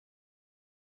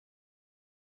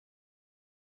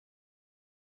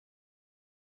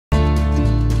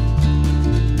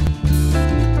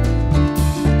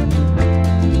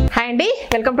అండి,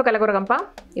 welcome to కలగూర గంప.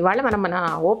 ఇవాళ మనం మన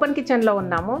ఓపెన్ కిచెన్లో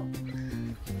ఉన్నాము.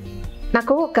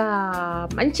 నాకు ఒక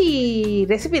మంచి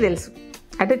రెసిపీ తెలుసు,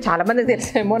 అంటే చాలామందికి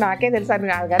తెలుసేమో, నాకే తెలుసు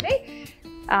అని కాదు కానీ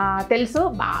తెలుసు.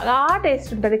 బాగా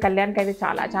టేస్ట్ ఉంటుంది, కళ్యాణ్కి అయితే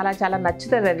చాలా చాలా చాలా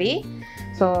నచ్చుతుంది అది.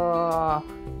 సో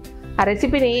ఆ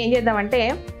రెసిపీని ఏం చేద్దామంటే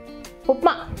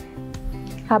ఉప్మా.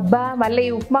 అబ్బా మళ్ళీ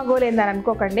ఉప్మా గోలేందని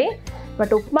అనుకోకండి,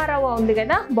 బట్ ఉప్మా రవ్వ ఉంది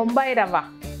కదా, బొంబాయి రవ్వ.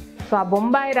 సో ఆ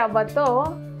బొంబాయి రవ్వతో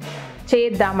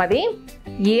చేద్దాం. అది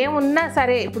ఏమున్నా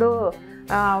సరే, ఇప్పుడు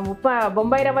ఉప్మా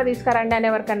బొంబాయి రవ్వ తీసుకురండి అని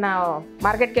ఎవరికన్నా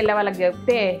మార్కెట్కి వెళ్ళే వాళ్ళకి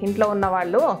చెప్తే ఇంట్లో ఉన్న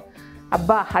వాళ్ళు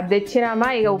అబ్బా అది తెచ్చినామా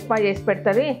ఇక ఉప్మా చేసి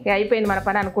పెడుతుంది, ఇక అయిపోయింది మన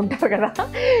పని అనుకుంటారు కదా.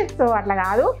 సో అట్లా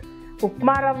కాదు,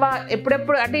 ఉప్మా రవ్వ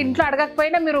ఎప్పుడెప్పుడు అంటే ఇంట్లో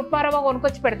అడగకపోయినా మీరు ఉప్మా రవ్వ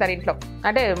కొనుక్కొచ్చి పెడతారు ఇంట్లో,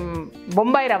 అంటే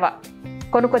బొంబాయి రవ్వ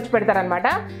కొనుక్కొచ్చి పెడతారనమాట.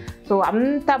 సో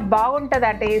అంత బాగుంటుంది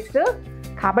ఆ టేస్ట్.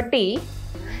 కాబట్టి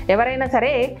ఎవరైనా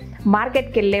సరే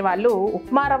మార్కెట్కి వెళ్ళే వాళ్ళు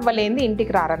ఉప్మా రవ్వ లేనిది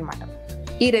ఇంటికి రారనమాట.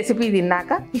 ఈ రెసిపీ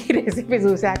తిన్నాక, ఈ రెసిపీ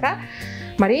చూశాక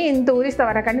మరి ఇంత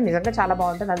ఊరిస్తామనకండి, నిజంగా చాలా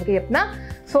బాగుంటుంది, అందుకే చెప్తున్నా.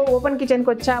 సో ఓపెన్ కిచెన్కి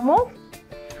వచ్చాము.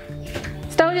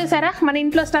 స్టవ్ చూసారా, మన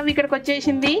ఇంట్లో స్టవ్ ఇక్కడికి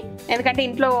వచ్చేసింది, ఎందుకంటే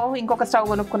ఇంట్లో ఇంకొక స్టవ్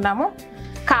కొనుక్కున్నాము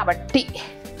కాబట్టి.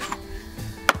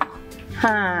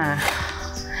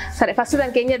 సరే, ఫస్ట్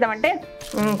దానికి ఏం చేద్దామంటే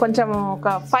కొంచెం ఒక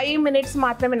 5 minutes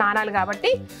మాత్రమే నానాలి కాబట్టి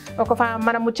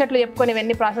మనం ముచ్చట్లు చెప్పుకొని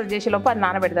ఇవన్నీ ప్రాసెస్ చేసే లోపు అది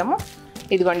నానబెడదాము.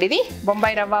 ఇదిగోండి, ఇది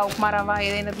బొంబాయి రవ్వ, ఉప్మా రవ్వ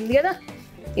ఏదైనా ఉంది కదా,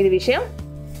 ఇది విషయం.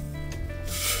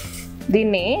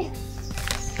 దీన్ని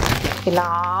ఇలా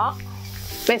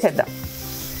వేసేద్దాం.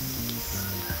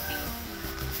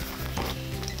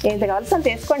 ఎంత కావాల్సి అంత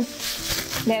వేసుకోండి,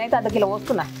 నేనైతే అర్ధ కిలో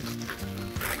పోసుకున్నా.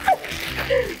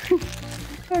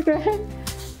 ఓకే,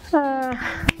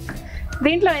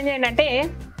 దీంట్లో ఏం చేయండి అంటే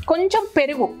కొంచెం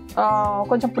పెరుగు,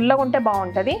 కొంచెం పుల్లగా ఉంటే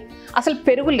బాగుంటుంది. అసలు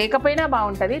పెరుగు లేకపోయినా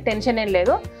బాగుంటుంది, టెన్షన్ ఏం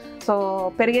లేదు. సో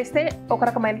పెరిగేస్తే ఒక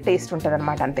రకమైన టేస్ట్ ఉంటుంది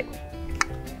అనమాట, అంతే.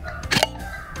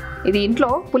 ఇది ఇంట్లో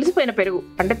పులిసిపోయిన పెరుగు,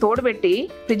 అంటే తోడుపెట్టి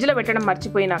ఫ్రిడ్జ్లో పెట్టడం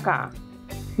మర్చిపోయినాక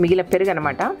మిగిలిన పెరుగు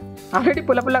అనమాట. ఆల్రెడీ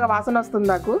పుల్లగా వాసన వస్తుంది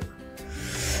నాకు.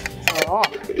 సో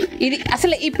ఇది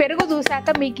అసలు ఈ పెరుగు చూశాక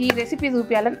మీకు ఈ రెసిపీ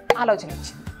చూపించాలని ఆలోచన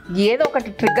వచ్చింది. ఏదో ఒకటి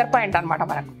ట్రిగ్గర్ పాయింట్ అనమాట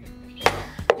మనకు.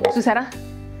 చూసారా,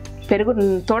 పెరుగు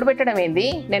తోడబెట్టడం ఏంది,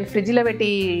 నేను ఫ్రిడ్జ్లో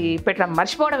పెట్టడం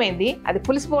మర్చిపోవడం ఏంది, అది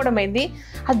పులిసిపోవడం ఏంది,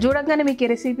 అది చూడగానే మీకు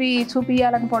రెసిపీ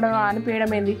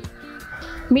అనిపించడం ఏంది,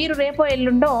 మీరు రేపో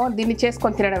ఎల్లుండో దీన్ని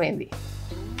చేసుకొని తినడం ఏంది,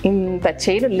 ఇంత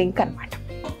చైన్ లింక్ అనమాట.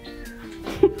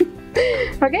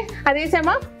 ఓకే, అది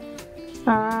వేసామా.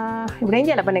 ఇప్పుడు ఏం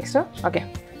చేయాలబ్బా నెక్స్ట్? ఓకే,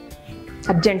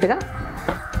 అర్జెంటుగా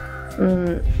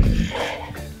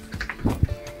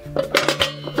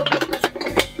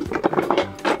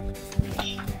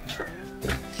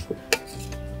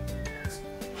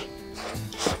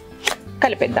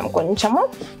కలిపేద్దాం కొంచెము.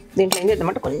 దీంట్లో ఏం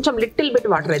చేద్దామంటే కొంచెం లిటిల్ బిట్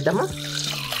వాటర్ వేద్దాము.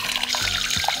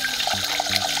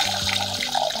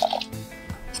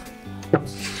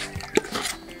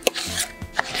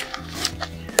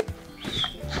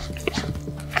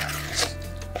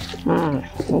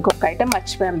 ఇంకొక ఐటెం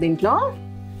మర్చిపోయాం దీంట్లో,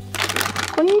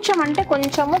 కొంచెం అంటే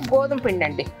కొంచెము గోధుమ పిండి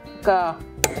అండి, ఒక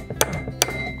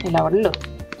ఇలా వడ్లు.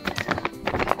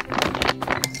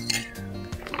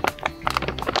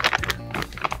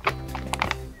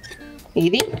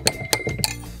 ఇది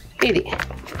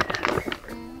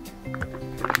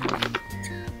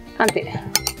అంతే,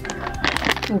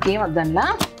 ఇంకేం వద్దల్లా.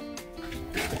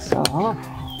 సో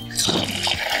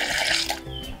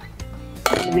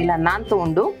ఇలా నానుతూ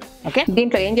ఉండు. ఓకే,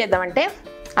 దీంట్లో ఏం చేద్దామంటే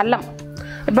అల్లం.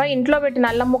 ఇప్పుడు ఇంట్లో పెట్టిన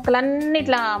అల్లం ముక్కలన్నీ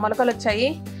ఇట్లా మొలకలు వచ్చాయి.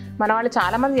 మన వాళ్ళు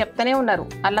చాలామంది చెప్తూనే ఉన్నారు,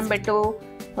 అల్లం పెట్టు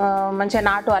మంచిగా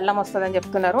నాటు అల్లం వస్తుందని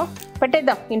చెప్తున్నారు.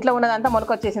 పెట్టేద్దాం, ఇంట్లో ఉన్నదంతా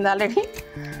మొలక వచ్చేసింది ఆల్రెడీ.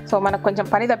 సో మనకు కొంచెం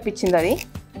పని తప్పించింది అది.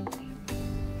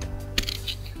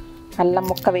 అల్లం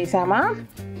ముక్క వేసామా,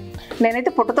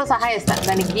 నేనైతే పొట్టుతో సహా వేస్తాను.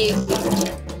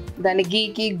 దాన్ని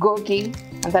గీకి గోకి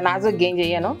అంత నాజుకు గేమ్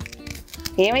చేయను,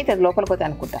 ఏమైతే అది లోపలికి పోతే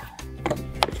అనుకుంటా.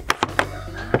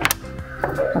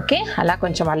 ఓకే, అలా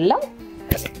కొంచెం అల్లం,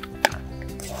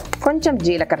 కొంచెం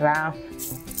జీలకర్ర,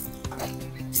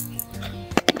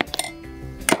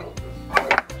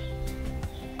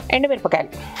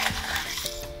 ఎండుమిరపకాయలు.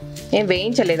 ఏం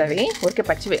వేయించలేదు అవి, ఊరికే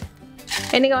పచ్చివే.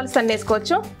 ఎన్ని కావాల్సి అన్నీ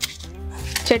వేసుకోవచ్చు.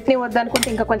 చట్నీ వద్దనుకుంటే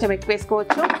ఇంకా కొంచెం ఎక్కువ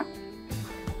వేసుకోవచ్చు.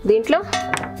 దీంట్లో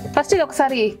ఫస్ట్ ఇది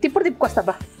ఒకసారి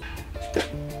తిప్పుకొస్తాబా.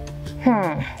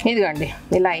 ఇదిగోండి,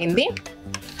 ఇలా అయింది.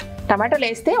 టమాటోలు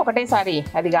వేస్తే ఒకటేసారి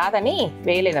అది కాదని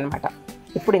వేయలేదనమాట.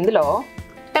 ఇప్పుడు ఇందులో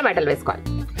టమాటాలు వేసుకోవాలి,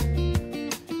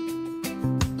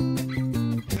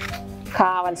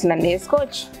 కావాల్సినన్ని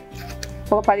వేసుకోవచ్చు,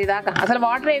 ఒక 10 దాకా. అసలు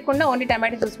వాటర్ వేయకుండా ఓన్లీ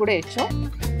టమాటో జ్యూస్ కూడా వేయచ్చు.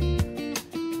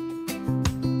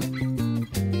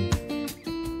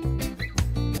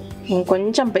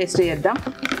 ఇంకొంచెం పేస్ట్ చేద్దాం.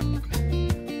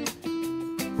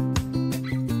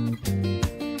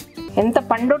 ఎంత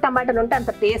పండు టమాటాలు ఉంటే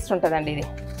అంత టేస్ట్ ఉంటుందండి ఇది.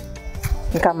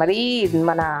 ఇంకా మరీ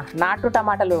మన నాటు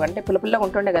టమాటాలు అంటే పుల్లపుల్లగా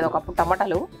ఉంటుండే కదా ఒకప్పుడు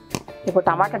టమాటాలు, ఇప్పుడు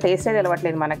టమాటా టేస్టే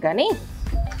తెలవట్లేదు మనకు. కానీ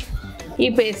ఈ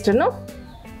పేస్ట్ను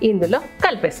ఇందులో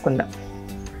కలిపేసుకుందాం.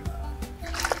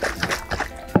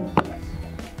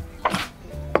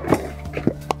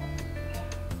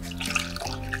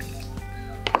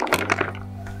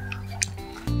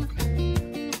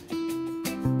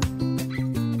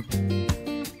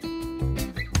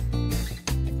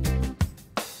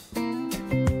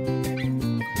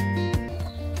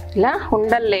 ఇలా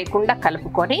ఉండలు లేకుండా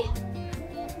కలుపుకొని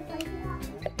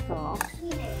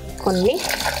కొన్ని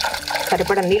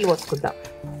సరిపడా నీళ్ళు పోసుకుందాం.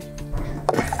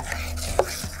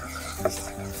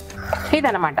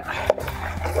 ఇదన్నమాట.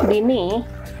 దీన్ని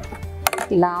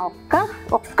ఇలా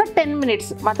ఒక్క 10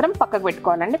 మినిట్స్ మాత్రం పక్కకు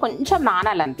పెట్టుకోవాలండి. కొంచెం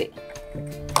నానాలంతే,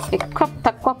 ఎక్కువ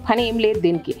తక్కువ పని ఏం లేదు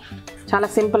దీనికి. చాలా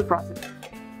సింపుల్ ప్రాసెస్.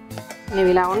 నువ్వు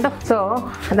ఇలా ఉండవు. సో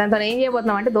దాంతో ఏం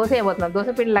చేయబోతున్నాం అంటే దోశ వేయబోతున్నాం. దోశ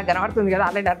పిండిలా కనబడుతుంది కదా,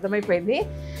 ఆల్రెడీ అర్థమైపోయింది.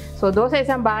 సో దోశ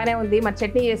వేసాం, బాగానే ఉంది. మరి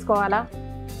చట్నీ చేసుకోవాలా,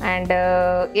 అండ్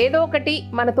ఏదో ఒకటి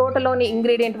మన తోటలోని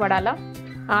ఇంగ్రీడియంట్ పడాలా.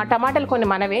 టమాటాలు కొన్ని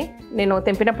మనవే, నేను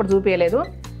తెంపినప్పుడు చూపించలేదు,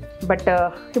 బట్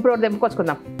ఇప్పుడు ఒకటి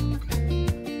తెంపుకొచ్చుకుందాం.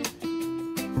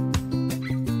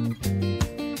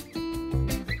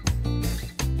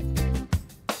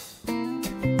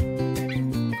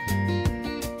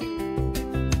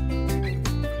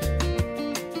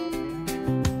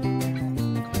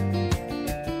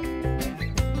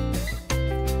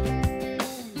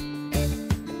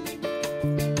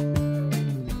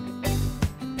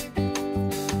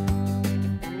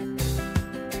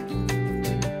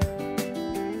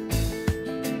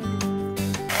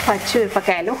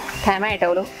 పచ్చిమిరపకాయలు,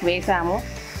 టమాటోలు వేసాము.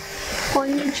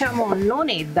 కొంచెము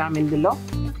నూనె వేద్దాం ఇందులో.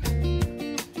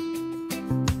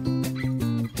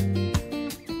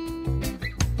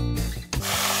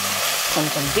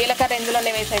 కొంచెం జీలకర్ర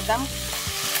ఇందులోనే వేసేద్దాం.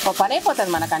 ఒక పని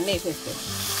అయిపోతుంది మనకు అన్నీ వేసేస్తే.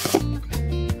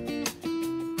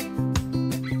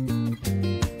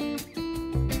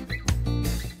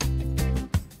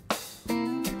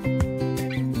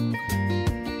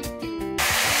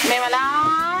 మేము అలా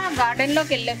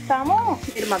గార్డెన్లోకి వెళ్ళేస్తాము,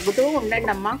 మీరు మగ్గుతూ ఉండండి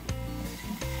అమ్మా.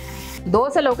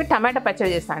 దోశలోకి టమాటా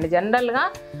పచ్చడి చేస్తాను అండి. జనరల్గా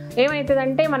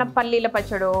ఏమవుతుందంటే మన పల్లీల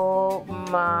పచ్చడి,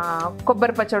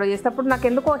 కొబ్బరి పచ్చడి చేసేటప్పుడు నాకు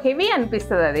ఎందుకో హెవీ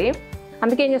అనిపిస్తుంది అది.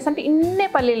 అందుకే ఏం చేస్తా అంటే ఇన్నే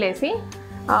పల్లీలు వేసి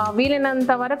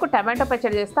వీలైనంత వరకు టమాటా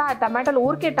పచ్చడి చేస్తా. ఆ టమాటాలు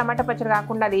ఊరికే టమాటా పచ్చడి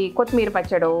కాకుండా అది కొత్తిమీర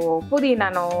పచ్చడి,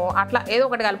 పుదీనాను అట్లా ఏదో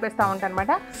ఒకటి కలిపేస్తూ ఉంటాను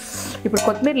అనమాట. ఇప్పుడు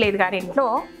కొత్తిమీర లేదు కానీ ఇంట్లో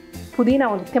పుదీనా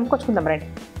ఉంది, తెంపుకొచ్చుకుందాం రండి.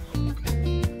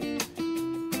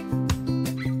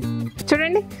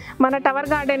 చూడండి మన టవర్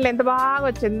గార్డెన్లో ఎంత బాగా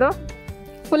వచ్చిందో,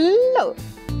 ఫుల్.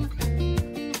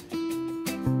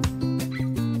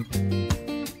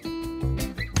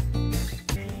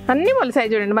 అన్నీ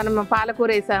మొలిసాయి చూడండి. మనం పాలకూర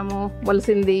వేసాము,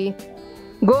 మొలిసింది.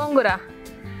 గోంగూర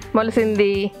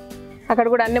మొలిసింది, అక్కడ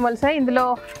కూడా అన్నీ మొలిసాయి. ఇందులో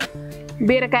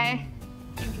బీరకాయ,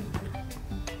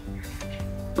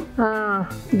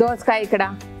 దోసకాయ ఇక్కడ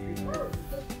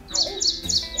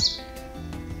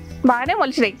బాగానే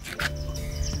మొలిచినాయి.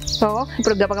 సో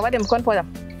ఇప్పుడు గబగబా తెంపుకొని పోదాం.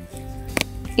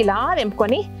 ఇలా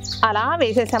తెంపుకొని అలా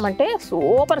వేసేసామంటే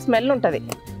సూపర్ స్మెల్ ఉంటుంది.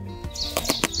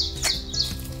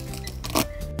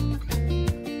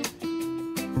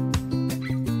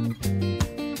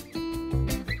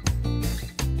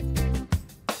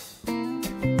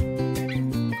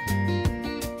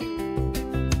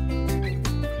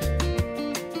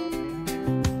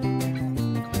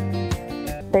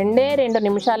 రెండు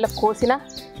నిమిషాల్లో కోసిన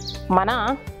మన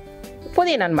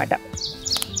పుదీనా అనమాట.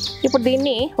 ఇప్పుడు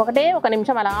దీన్ని ఒక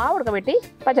నిమిషం అలా ఉడకబెట్టి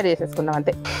పచ్చడి చేసేసుకుందాం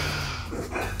అంతే.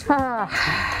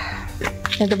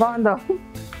 ఎంత బాగుందో.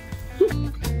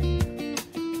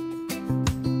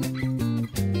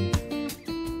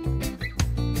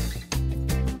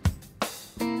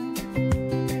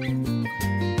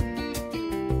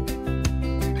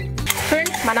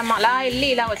 ఫ్రెండ్స్ మనం అలా వెళ్ళి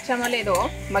ఇలా వచ్చామో లేదో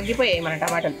మగ్గిపోయాయి మన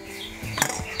టమాటాలు.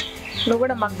 నువ్వు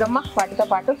కూడా మగ్గమ్మ వాటితో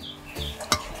పాటు.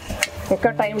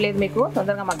 ఎక్కడ టైం లేదు మీకు,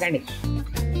 తొందరగా మగ్గండి.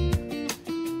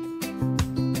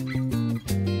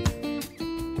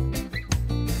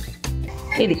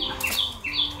 ఇది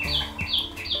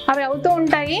అవి అవుతూ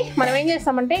ఉంటాయి. మనం ఏం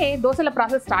చేస్తామంటే దోశల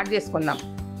ప్రాసెస్ స్టార్ట్ చేసుకుందాం.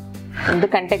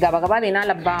 ఎందుకంటే గబగబా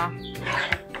తినాలబ్బా.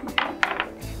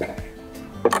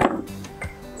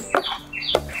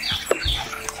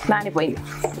 నానిపోయింది,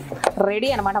 రెడీ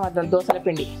అనమాట మన దోశల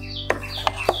పిండి.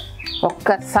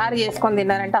 ఒక్కసారి చేసుకొని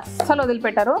తిన్నారంటే అస్సలు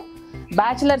వదిలిపెట్టారు.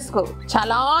 బ్యాచిలర్స్కు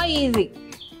చాలా ఈజీ.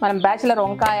 మనం బ్యాచిలర్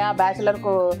వంకాయ,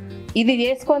 బ్యాచిలర్కు ఇది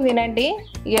చేసుకొని తినండి.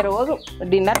 ఇక రోజు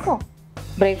డిన్నర్కు,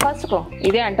 బ్రేక్ఫాస్ట్కు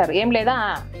ఇదే అంటారు. ఏం లేదా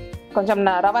కొంచెం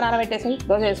రవ్వ నానబెట్టేసి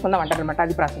దోశ చేసుకుందాం అంటారు అనమాట.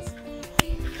 అది ప్రాసెస్.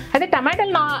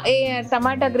 అయితే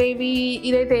టమాటా గ్రేవీ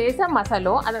ఇదైతే వేసాం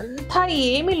మసాలా అదంతా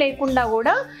ఏమీ లేకుండా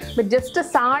కూడా మీరు జస్ట్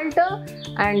సాల్ట్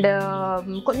అండ్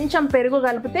కొంచెం పెరుగు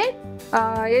కలిపితే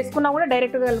వేసుకున్నా కూడా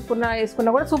డైరెక్ట్గా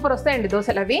వేసుకున్నా కూడా సూపర్ వస్తాయండి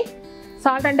దోశలు అవి.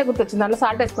 సాల్ట్ అంటే గుర్తొచ్చింది, దాంట్లో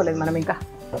సాల్ట్ వేసుకోలేదు మనం ఇంకా.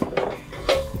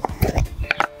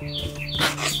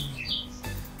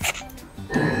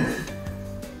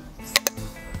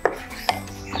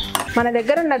 మన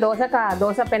దగ్గర ఉన్న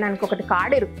దోశ పెనానికి ఒకటి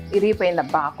కాడు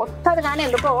ఇరిగిపోయిందబ్బా, కొత్తది కానీ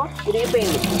ఎందుకో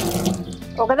ఇరిగిపోయింది.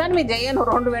 ఒకదాని మీద చేయను,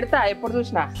 2 పెడతా ఎప్పుడు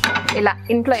చూసినా. ఇలా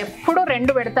ఇంట్లో ఎప్పుడు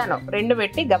 2 పెడతాను, 2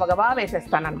 పెట్టి గబగబా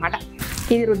వేసేస్తాను అనమాట.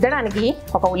 ఇది రుద్దడానికి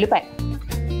ఒక ఉల్లిపాయ,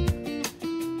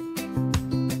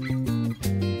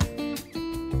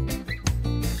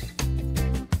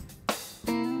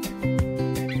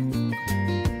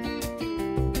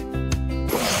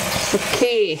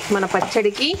 ఓకే. మన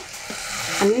పచ్చడికి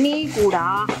అన్నీ కూడా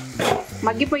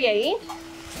మగ్గిపోయాయి.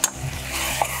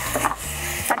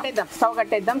 కట్టేద్దాం, స్టవ్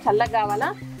కట్టేద్దాం. చల్లగా కావాలా.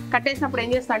 కట్టేసినప్పుడు ఏం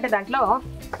చేస్తా అంటే దాంట్లో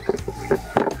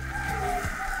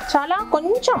చాలా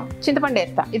కొంచెం చింతపండు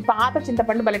వేస్తా. ఇది పాత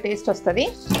చింతపండు, భలే టేస్ట్ వస్తుంది.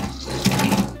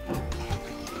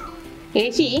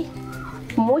 వేసి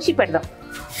మూసి పెడదాం,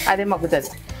 అదే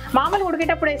మగ్గుతుంది. మామూలు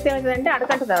ఉడికేటప్పుడు వేస్తే ఏమవుతుందంటే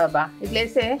అడకంటుంది అబ్బా, ఇట్లా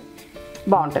వేస్తే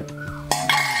బాగుంటుంది.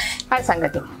 అది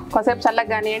సంగతి. కొంతసేపు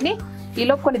చల్లగా కానివ్వండి.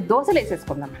 ఈలోపు కొన్ని దోశలు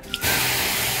వేసేసుకుందాం.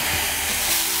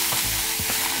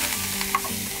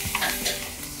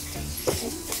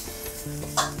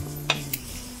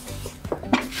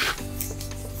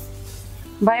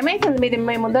 భయమవుతుంది మీది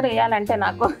మీ ముందర వేయాలంటే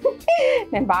నాకు.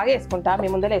 నేను బాగా వేసుకుంటా, మీ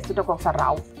ముందర వేస్తుంటే ఒక్కొక్కసారి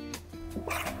రావు.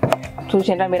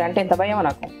 చూసిండ్రా మీరు, అంటే ఎంత భయమో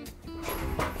నాకు.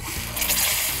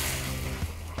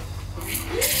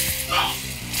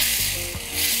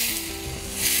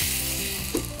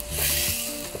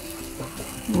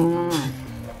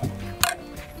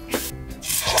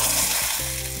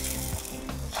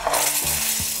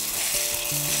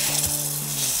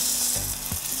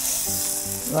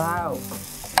 వావ్.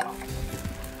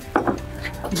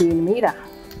 దీని మీద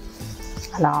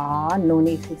అలా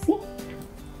నూనె వేసేసి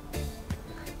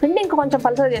పిండి ఇంకా కొంచెం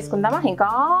పలసగా చేసుకుందామా, ఇంకా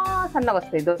సన్నగా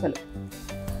వస్తాయి దోశలు.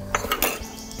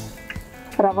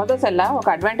 రవ్వ దోశల్లో ఒక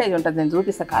అడ్వాంటేజ్ ఉంటుంది, నేను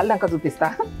చూపిస్తా, కాలుదాకా చూపిస్తా.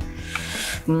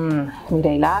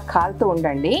 మీరు ఇలా కాలుతూ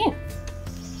ఉండండి,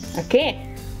 ఓకే.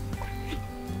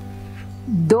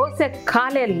 దోశ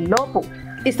కాలే లోపు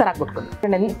ఇస్తరాకు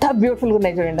కొట్టుకుంది. ఎంత బ్యూటిఫుల్గా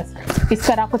ఉన్నాయి చూడండి.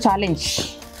 ఇస్తరాకు ఛాలెంజ్.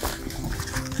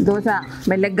 దోశ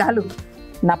మెల్లెగ్గాలు,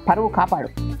 నా పరువు కాపాడు.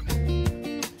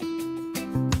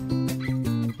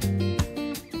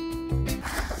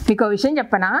 మీకు విషయం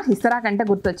చెప్పనా, ఇస్తరాకు అంటే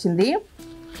గుర్తొచ్చింది.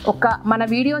 మన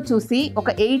వీడియో చూసి ఒక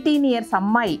 18 years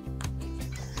అమ్మాయి,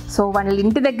 సో వాళ్ళ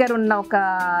ఇంటి దగ్గర ఉన్న ఒక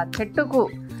చెట్టుకు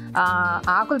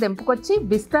ఆకులు తెంపుకొచ్చి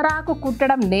బిస్తరాకు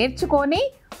కుట్టడం నేర్చుకొని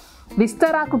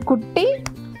బిస్తరాకు కుట్టి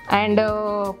అండ్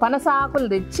పనస ఆకులు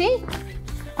తెచ్చి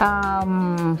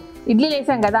ఇడ్లీలు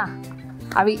వేసాం కదా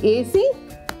అవి వేసి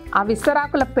ఆ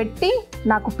విస్తరాకులు పెట్టి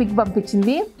నాకు పిక్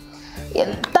పంపించింది.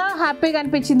 ఎంత హ్యాపీగా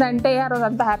అనిపించింది అంటే ఆ రోజు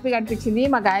అంత హ్యాపీగా అనిపించింది.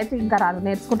 మా గాయత్రి ఇంకా రాదు,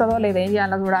 నేర్చుకుంటుందో లేదో, ఏం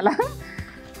చేయాలో చూడాలా.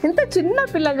 ఎంత చిన్న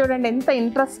పిల్లలు చూడండి, ఎంత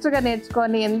ఇంట్రెస్ట్గా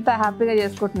నేర్చుకొని ఎంత హ్యాపీగా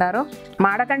చేసుకుంటున్నారు.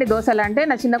 మాడకండి దోశలు అంటే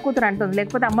నా చిన్న కూతురు అంటుంది,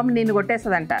 లేకపోతే అమ్మమ్మ నిన్ను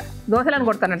కొట్టేస్తుందంట. దోశలను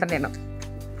కొడతానంట నేను,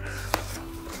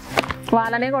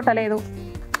 వాళ్ళనే కొట్టలేదు,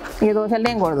 ఈ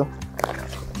దోశలనే కొడదు.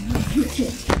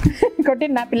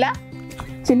 కొట్టింది నా పిల్ల,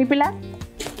 చిన్ని పిల్ల.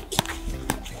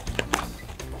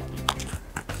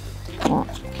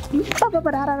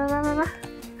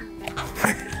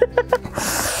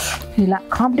 ఇలా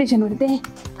కాంపిటీషన్ పెడితే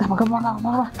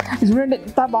చూడండి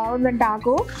ఎంత బాగుందంటే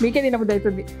ఆకు, మీకే తినబుద్ధి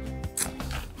అవుతుంది.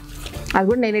 అది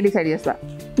కూడా నేనే డిసైడ్ చేస్తా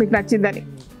మీకు నచ్చిందని.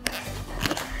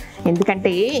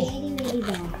 ఎందుకంటే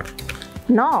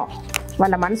నో,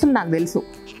 వాళ్ళ మనసులు నాకు తెలుసు,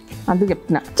 అందుకు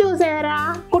చెప్తున్నా. చూసారా,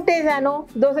 కుట్టేశాను.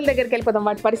 దోశల దగ్గరికి వెళ్ళిపోదాం,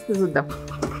 వాటి పరిస్థితి చూద్దాం.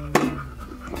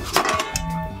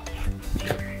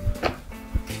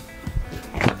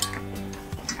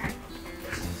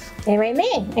 ఏమైంది,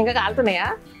 ఇంకా కాలుతున్నాయా?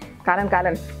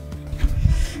 కాలని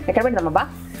ఎక్కడ పెడదామబ్బా?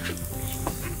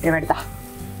 ఇక్కడ పెడతా.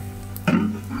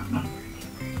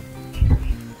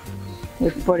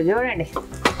 ఇప్పుడు చూడండి,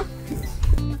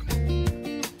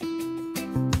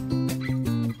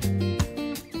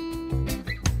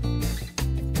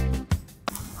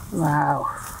 వావ్.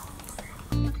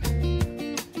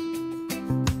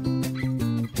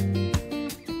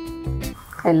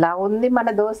 ఎలా ఉంది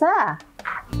మన దోశ?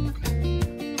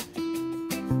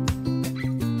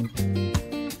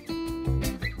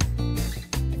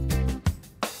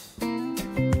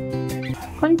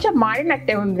 కొంచెం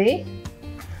మాడినట్టే ఉంది,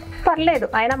 పర్లేదు,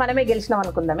 అయినా మనమే గెలిచినాం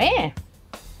అనుకుందామే.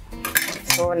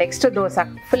 సో నెక్స్ట్ దోశ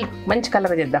ఫుల్ మంచి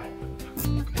కలర్ చేద్దాం.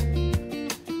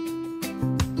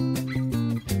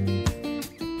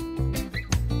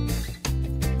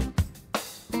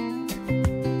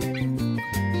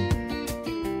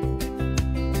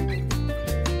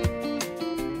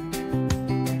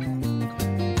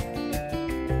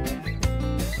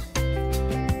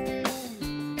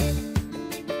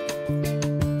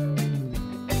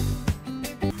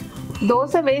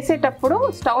 దోశ వేసేటప్పుడు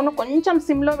స్టవ్ను కొంచెం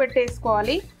సిమ్లో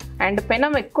పెట్టేసుకోవాలి. అండ్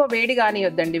పెనం ఎక్కువ వేడి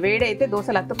కానియొద్దండి, వేడి అయితే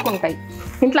దోశలు అతుక్కుంటాయి.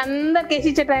 ఇంట్లో అందరికి వేసి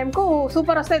ఇచ్చే టైంకు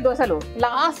సూపర్ వస్తాయి దోశలు.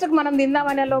 లాస్ట్కి మనం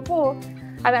తిందామనే లోపు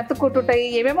అవి అతుక్కుంటుంటాయి,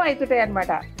 ఏమేమో అవుతుంటాయి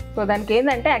అనమాట. సో దానికి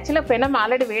ఏంటంటే యాక్చువల్గా పెనం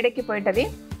ఆల్రెడీ వేడెక్కిపోయింటుంది,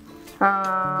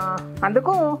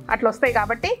 అందుకు అట్లా వస్తాయి.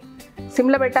 కాబట్టి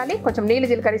సిమ్లో పెట్టాలి, కొంచెం నీళ్ళు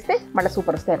జీలకరిస్తే మళ్ళీ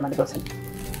సూపర్ వస్తాయి అన్నమాట దోశలు.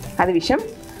 అది విషయం.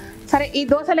 సరే, ఈ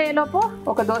దోశలు అయ్యేలోపు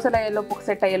ఒక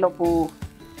సెట్ అయ్యేలోపు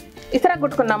ఇతర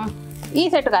గుట్టుకున్నాం. ఈ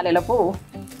సెట్ కాలేలోపు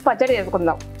పచ్చడి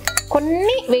చేసుకుందాం.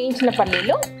 కొన్ని వేయించిన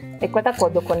పల్లీలు ఎక్కువ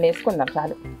తక్కువ కొన్ని వేసుకుందాం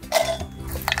చాలు.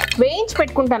 వేయించి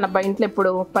పెట్టుకుంటాను అబ్బా ఇంట్లో.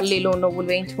 ఎప్పుడు పల్లీలు నువ్వులు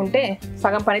వేయించుకుంటే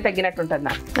సగం పని తగ్గినట్టు ఉంటుంది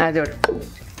నాకు. అది చూడు,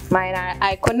 మా ఆయన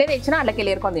కొన్ని తెచ్చినా అల్లకి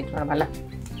ఏరుకొని తింటున్నాడు. మళ్ళీ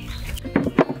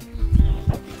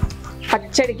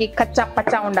పచ్చడికి కచ్చా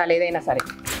పచ్చా ఉండాలి ఏదైనా సరే.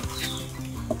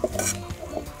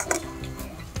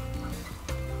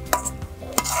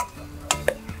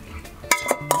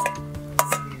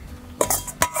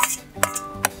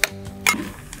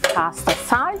 కాస్త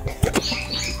సాల్ట్.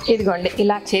 ఇదిగోండి,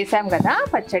 ఇలా చేసాం కదా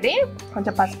పచ్చడి.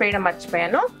 కొంచెం పసుపు వేయడం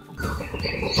మర్చిపోయాను.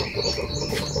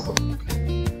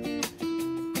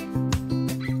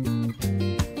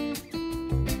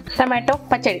 టమాటో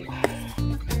పచ్చడి.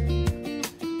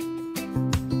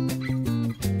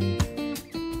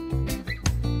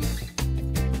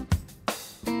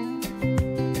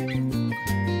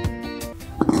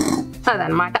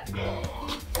 అదనమాట.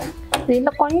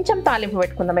 దీంట్లో కొంచెం తాలింపు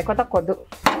పెట్టుకుందాం, ఎక్కువ తక్కువద్దు.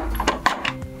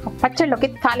 పచ్చడిలోకి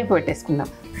తాలింపు పెట్టేసుకుందాం.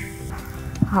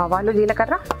 ఆవాలు,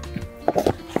 జీలకర్ర,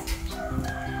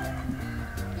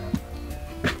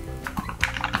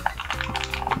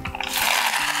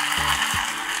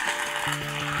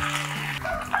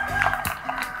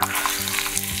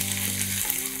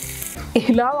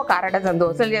 ఇలా ఒక అరడజన్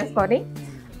దోశలు చేసుకొని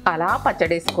అలా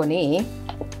పచ్చడి వేసుకొని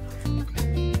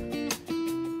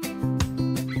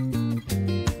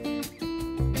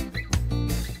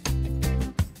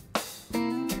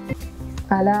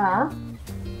అలా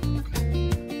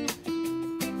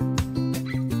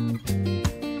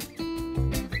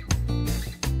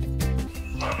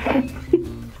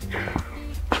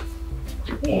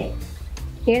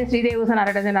ఏం శ్రీదేవి కూర్చొని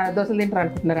అరడజన్ దోశలు తింటారు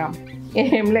అనుకుంటున్నారా?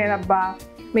 ఏం లేదబ్బా,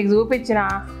 మీకు చూపించిన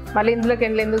మళ్ళీ ఇందులోకి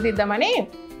ఎందుకు తీద్దామని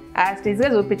యాస్టీస్గా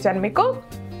చూపించాను మీకు.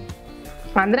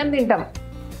 అందరం తింటాం,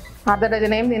 అర్ధ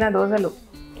డజన్ ఏం తినా దోశలు.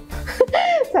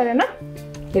 సరేనా?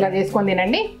 ఇలా చేసుకొని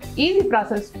తినండి. Easy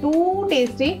process, two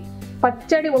tasty.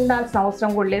 పచ్చడి ఉండాల్సిన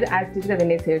అవసరం కూడా లేదు, యాస్టీస్గా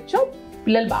తినేసేయచ్చు.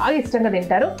 పిల్లలు బాగా ఇష్టంగా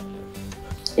తింటారు.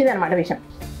 ఇదన్నమాట విషయం.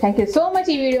 Thank you so much.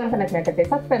 ఈ వీడియో అంతా నచ్చినట్లయితే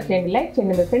సబ్స్క్రైబ్ చేయండి, లైక్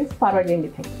చేయండి, మీ ఫ్రెండ్స్ ఫార్వర్డ్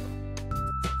చేయండి. Thank you.